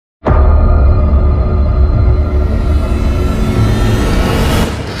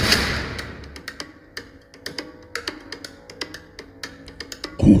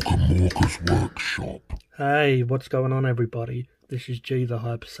ORKS Workshop. Hey, what's going on everybody? This is G The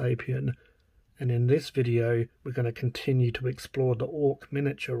Hypersapien, and in this video we're going to continue to explore the Ork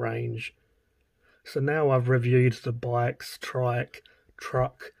miniature range. So now I've reviewed the bikes, trike,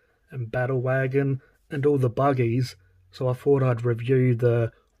 truck and battle wagon and all the buggies, so I thought I'd review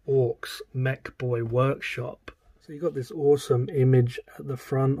the ORKS Mekboy Workshop. So you've got this awesome image at the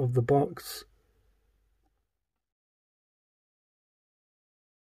front of the box.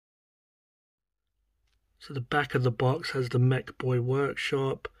 So the back of the box has the Mekboy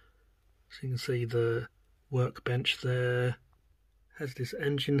Workshop. So you can see the workbench there. Has this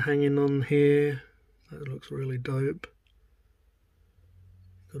engine hanging on here. That looks really dope.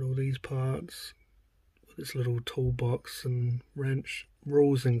 Got all these parts. Got this little toolbox and wrench.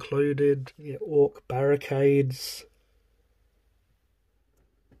 Rules included. Yeah, Ork barricades.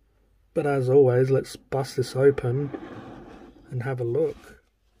 But as always, let's bust this open and have a look.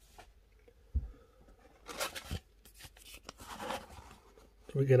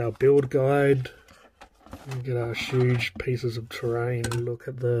 We get our build guide, we get our huge pieces of terrain. Look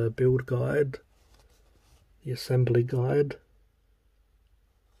at the build guide, the assembly guide.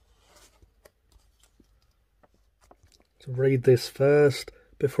 So read this first.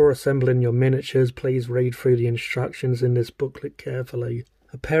 Before assembling your miniatures, please read through the instructions in this booklet carefully.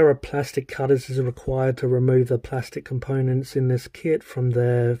 A pair of plastic cutters is required to remove the plastic components in this kit from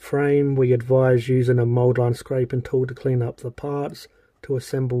their frame. We advise using a mold line scraping tool to clean up the parts. To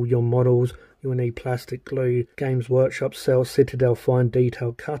assemble your models, you will need plastic glue. Games Workshop sells Citadel fine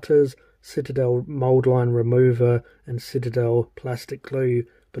detail cutters, Citadel mold line remover and Citadel plastic glue,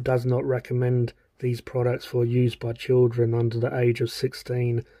 but does not recommend these products for use by children under the age of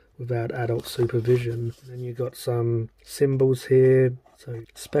 16 without adult supervision. And then you got some symbols here, so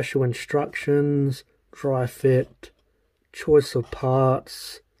special instructions, dry fit, choice of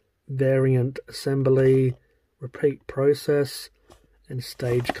parts, variant assembly, repeat process, and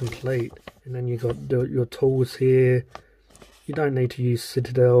stage complete. And then you got your tools here. You don't need to use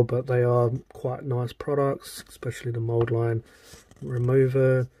Citadel, but they are quite nice products, especially the mold line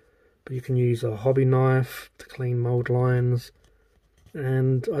remover. But you can use a hobby knife to clean mold lines.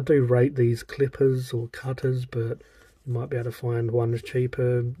 And I do rate these clippers or cutters, but you might be able to find ones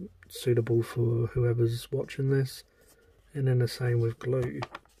cheaper, suitable for whoever's watching this. And then the same with glue.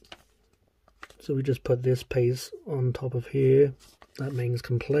 So we just put this piece on top of here. That means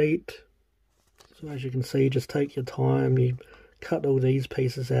complete. So as you can see, just take your time. You cut all these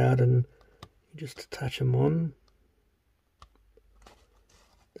pieces out and you just attach them on.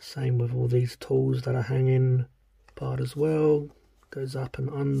 The same with all these tools that are hanging apart as well. Goes up and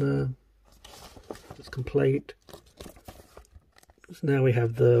under. It's complete. So now we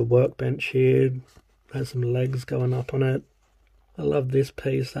have the workbench here. Has some legs going up on it. I love this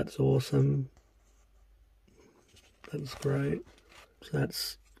piece. That's awesome. That's great. So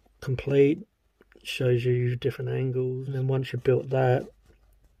that's complete. It shows you different angles. And then once you've built that,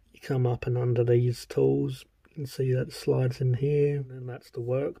 you come up and under these tools. You can see that slides in here. And then that's the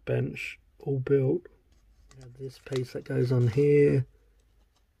workbench all built. You have this piece that goes on here.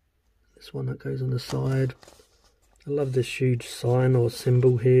 This one that goes on the side. I love this huge sign or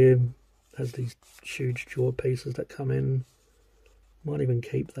symbol here. It has these huge jaw pieces that come in. Might even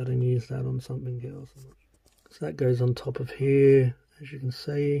keep that and use that on something else. So that goes on top of here, as you can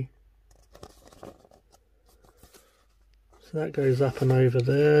see. So that goes up and over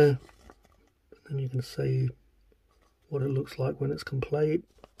there. And you can see what it looks like when it's complete.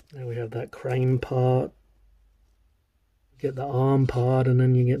 Now we have that crane part. You get the arm part, and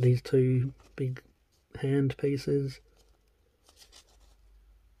then you get these two big hand pieces.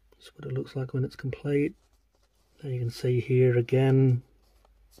 That's what it looks like when it's complete. Now you can see here again,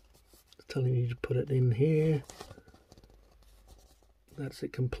 it's telling you to put it in here. That's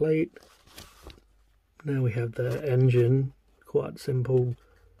it complete. Now we have the engine, quite simple.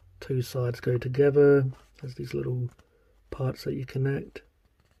 Two sides go together. There's these little parts that you connect.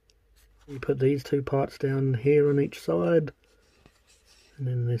 You put these two parts down here on each side, and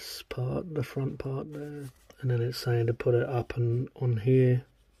then this part, the front part there, and then it's saying to put it up and on here.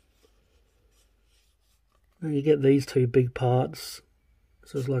 Now you get these two big parts,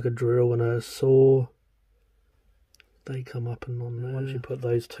 so it's like a drill and a saw. They come up and on there. Once you put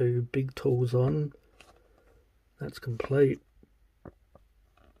those two big tools on, that's complete.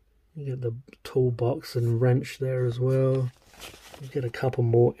 You get the toolbox and wrench there as well. You get a couple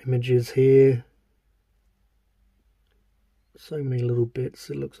more images here. So many little bits,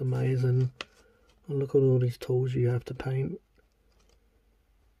 it looks amazing. And look at all these tools you have to paint.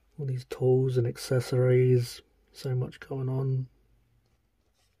 All these tools and accessories, so much going on.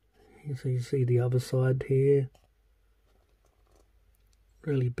 You see the other side here.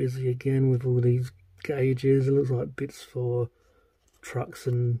 Really busy again with all these gauges. It looks like bits for trucks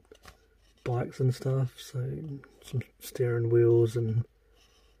and bikes and stuff. So some steering wheels and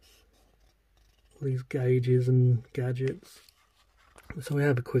all these gauges and gadgets. So we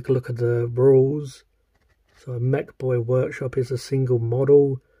have a quick look at the rules. So a Mekboy workshop is a single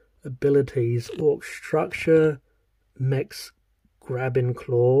model. Abilities: Ork structure, mechs grab and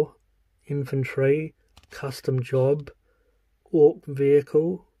claw, infantry, custom job, Ork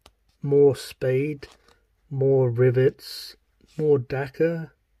vehicle, more speed, more rivets, more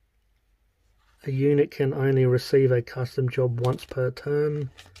dakka. A unit can only receive a custom job once per turn.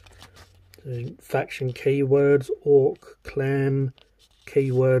 So, faction keywords: Ork, clan,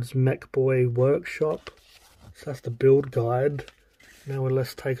 keywords Mekboy workshop. So that's the build guide. Now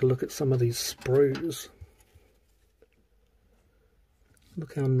let's take a look at some of these sprues.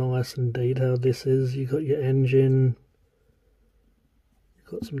 Look how nice and detailed this is. You've got your engine,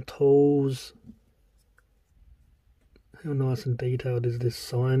 you've got some tools. How nice and detailed is this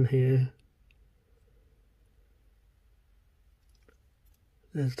sign here?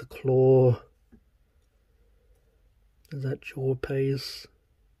 There's the claw. There's that jaw piece.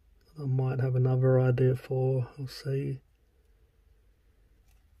 I might have another idea for. I'll see.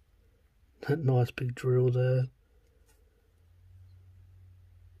 That nice big drill there.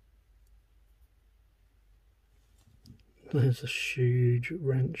 There's a huge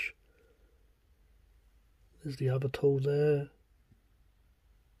wrench. There's the other tool there.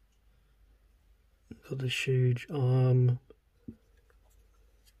 Got this huge arm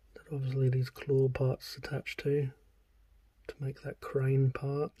that obviously these claw parts attached to make that crane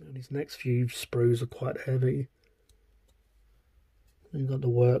part. And these next few sprues are quite heavy. You've got the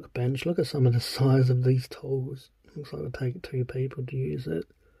workbench. Look at some of the size of these tools. Looks like it'll take 2 people to use it.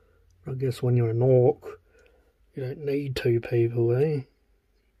 I guess when you're an orc, you don't need 2 people, eh?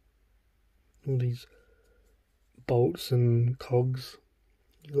 All these bolts and cogs.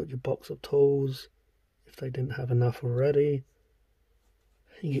 You've got your box of tools, if they didn't have enough already.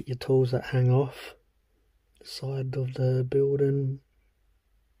 You get your tools that hang off the side of the building.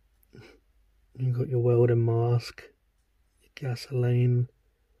 You've got your welding mask, gasoline,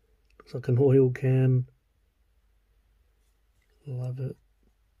 looks like an oil can. Love it.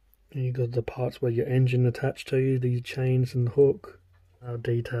 And you got the parts where your engine attached to, these chains and hook. How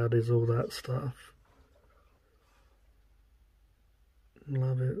detailed is all that stuff?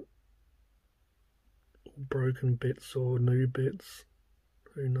 Love it. Broken bits or new bits,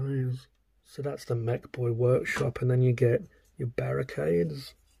 who knows. So that's the Mekboy workshop, and then you get your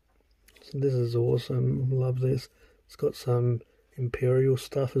barricades. So this is awesome, love this. It's got some Imperial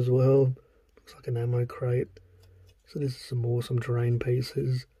stuff as well. Looks like an ammo crate. So this is some awesome terrain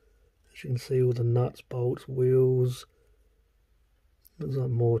pieces. As you can see, all the nuts, bolts, wheels. There's like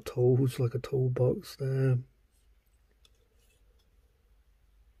more tools, like a toolbox there.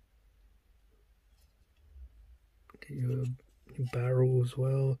 Get your barrel as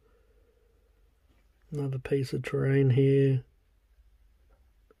well. Another piece of terrain here.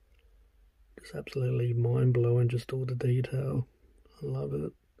 It's absolutely mind-blowing, just all the detail. I love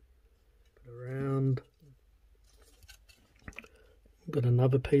it. Put around. Got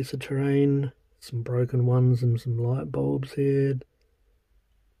another piece of terrain. Some broken ones and some light bulbs here.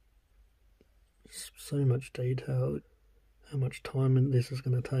 So much detail. How much time this is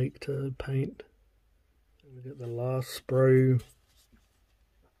going to take to paint. We get the last sprue.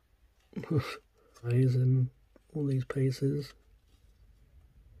 Amazing. All these pieces.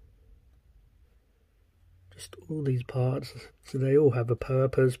 Just all these parts, so they all have a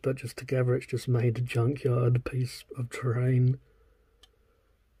purpose, but just together it's just made a junkyard piece of terrain.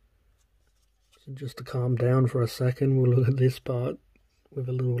 So just to calm down for a second, we'll look at this part with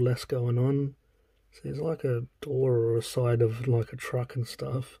a little less going on. So there's like a door or a side of like a truck and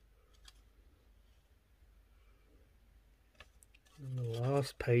stuff. And the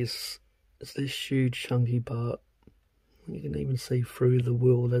last piece is this huge chunky part. You can even see through the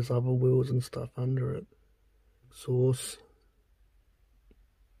wheel, there's other wheels and stuff under it. Sauce.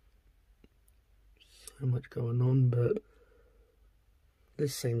 So much going on, but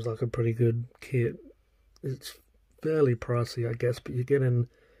this seems like a pretty good kit. It's fairly pricey, I guess, but you're getting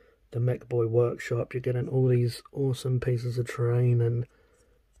the Mekboy workshop, you're getting all these awesome pieces of terrain, and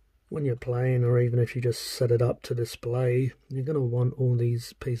when you're playing, or even if you just set it up to display, you're going to want all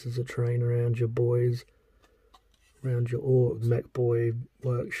these pieces of terrain around your boys, around your Ork Mekboy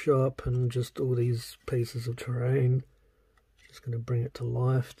workshop, and just all these pieces of terrain. Just going to bring it to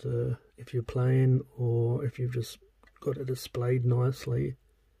life if you're playing, or if you've just got it displayed nicely.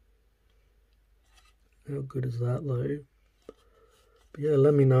 How good is that though? But yeah,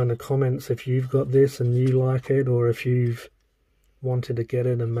 let me know in the comments if you've got this and you like it, or if you've wanted to get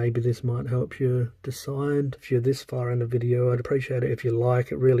it and maybe this might help you decide. If you're this far in the video, I'd appreciate it if you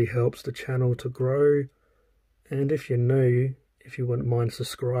like. It really helps the channel to grow. And if you're new, if you wouldn't mind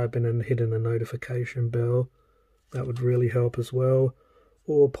subscribing and hitting the notification bell, that would really help as well.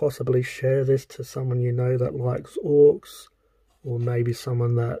 Or possibly share this to someone you know that likes orcs, or maybe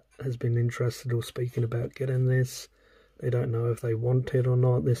someone that has been interested or speaking about getting this. They don't know if they want it or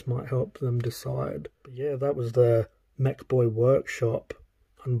not. This might help them decide. But yeah, that was the Mekboy Workshop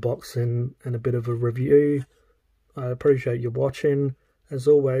unboxing and a bit of a review. I appreciate you watching. As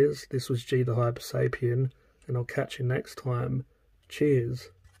always, this was G The Hypersapien, and I'll catch you next time. Cheers.